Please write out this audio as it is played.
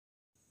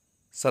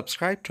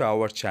Subscribe to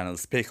our channel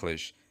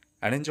Speaklish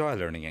and enjoy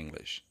learning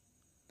English.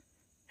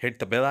 Hit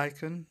the bell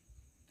icon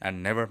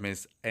and never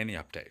miss any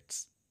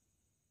updates.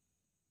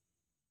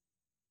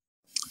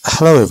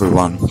 Hello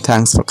everyone,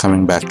 thanks for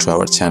coming back to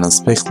our channel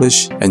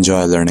Speaklish,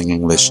 enjoy learning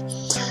English.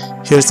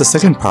 Here's the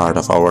second part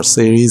of our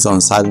series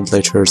on silent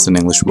letters in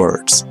English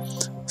words.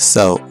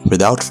 So,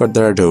 without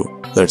further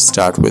ado, let's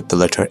start with the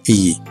letter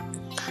E.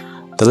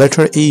 The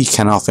letter E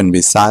can often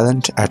be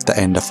silent at the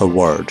end of a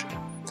word.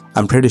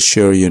 I'm pretty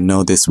sure you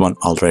know this one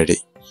already.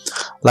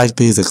 Like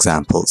these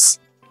examples: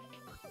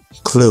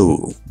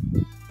 clue,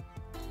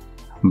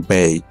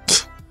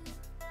 bake,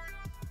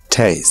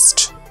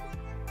 taste.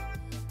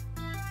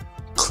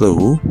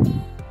 Clue,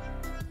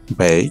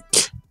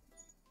 bake,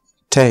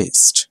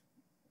 taste.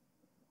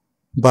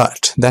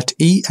 But that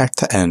E at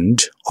the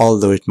end,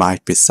 although it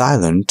might be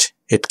silent,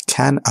 it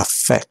can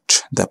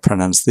affect the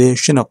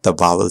pronunciation of the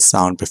vowel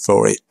sound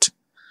before it.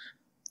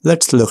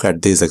 Let's look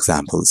at these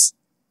examples.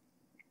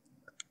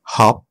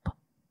 Hop,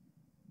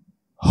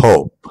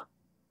 hope,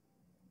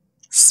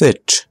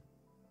 sit,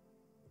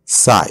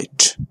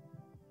 sight,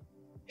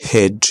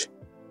 hid,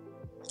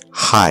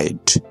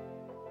 hide,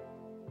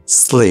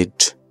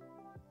 slid,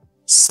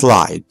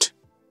 slide.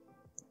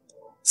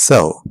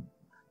 So,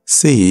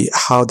 see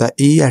how the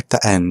E at the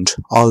end,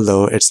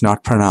 although it's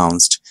not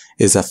pronounced,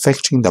 is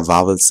affecting the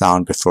vowel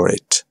sound before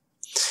it.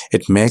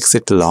 It makes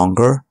it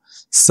longer,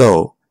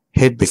 so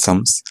hid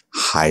becomes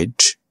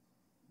hide.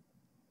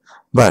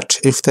 But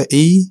if the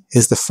E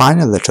is the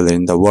final letter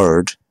in the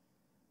word,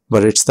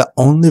 but it's the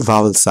only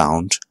vowel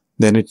sound,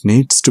 then it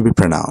needs to be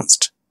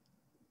pronounced.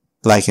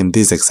 Like in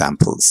these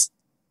examples: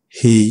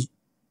 he,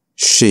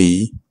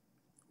 she,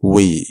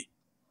 we.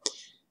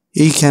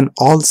 E can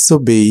also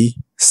be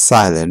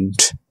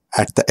silent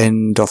at the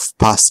end of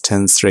past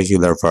tense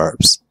regular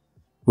verbs,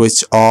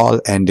 which all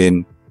end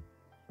in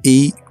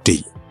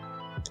ed.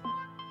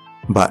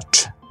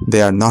 But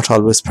they are not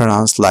always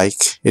pronounced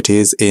like it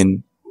is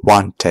in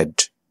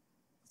wanted.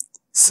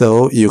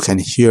 So you can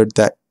hear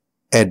the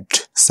ed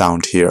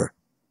sound here.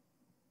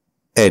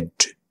 Ed,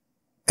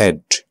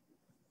 ed.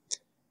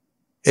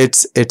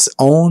 It's its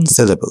own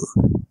syllable,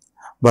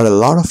 but a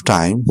lot of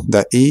time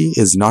the E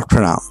is not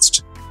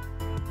pronounced.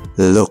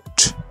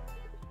 Looked,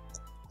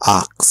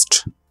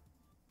 asked,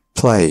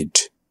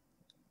 played,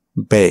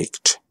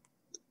 baked,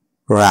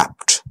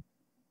 wrapped.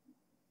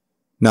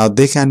 Now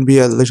they can be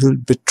a little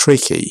bit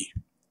tricky,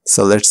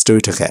 so let's do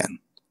it again.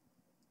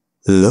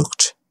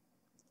 Looked,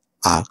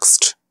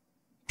 asked,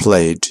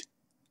 played,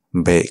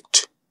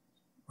 baked,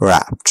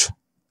 wrapped.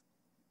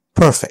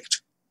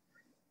 Perfect.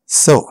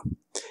 So,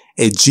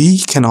 a G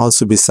can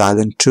also be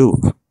silent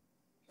too.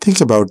 Think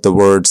about the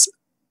words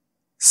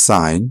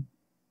sign,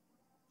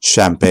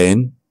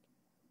 champagne,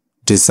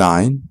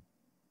 design,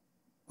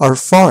 or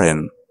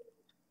foreign.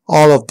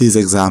 All of these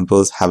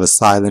examples have a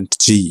silent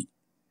G.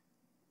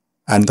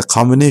 And the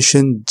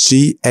combination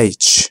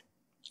GH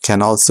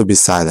can also be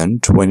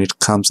silent when it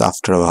comes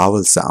after a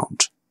vowel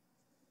sound.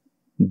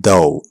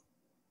 Though,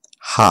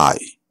 high,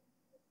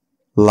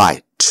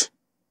 light,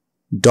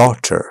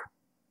 daughter,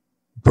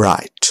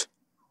 bright.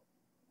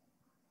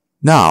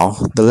 Now,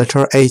 the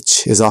letter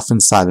H is often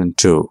silent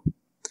too,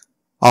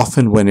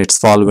 often when it's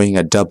following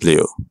a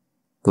W,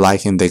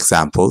 like in the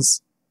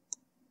examples: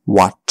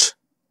 what,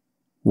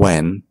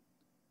 when,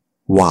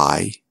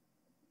 why,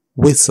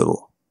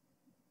 whistle.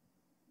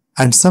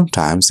 And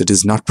sometimes it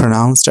is not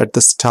pronounced at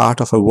the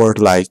start of a word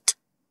like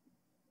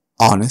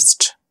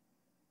honest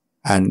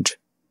and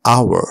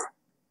hour.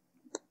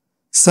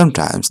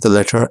 Sometimes the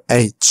letter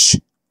H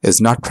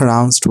is not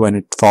pronounced when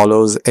it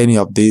follows any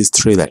of these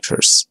three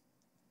letters: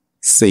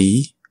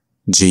 C,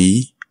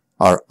 G,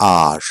 or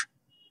R.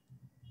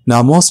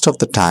 Now most of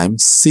the time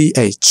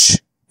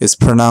CH is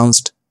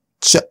pronounced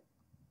ch,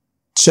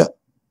 ch,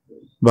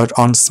 but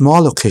on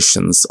small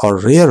occasions or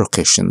rare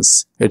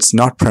occasions it's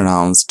not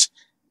pronounced.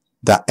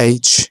 The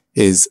H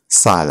is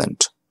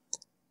silent.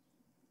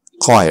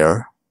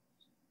 Choir,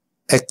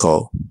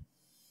 echo,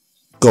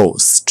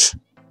 ghost,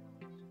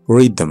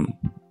 rhythm,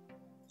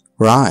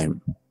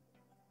 rhyme.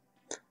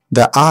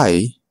 The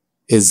I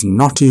is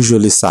not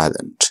usually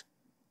silent.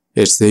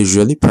 It's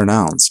usually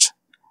pronounced,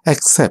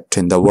 except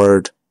in the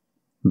word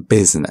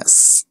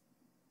business.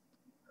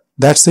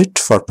 That's it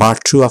for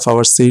part 2 of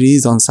our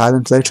series on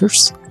silent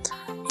letters.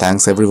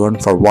 Thanks everyone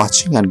for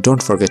watching, and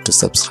don't forget to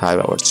subscribe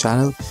our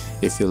channel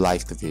if you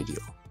like the video.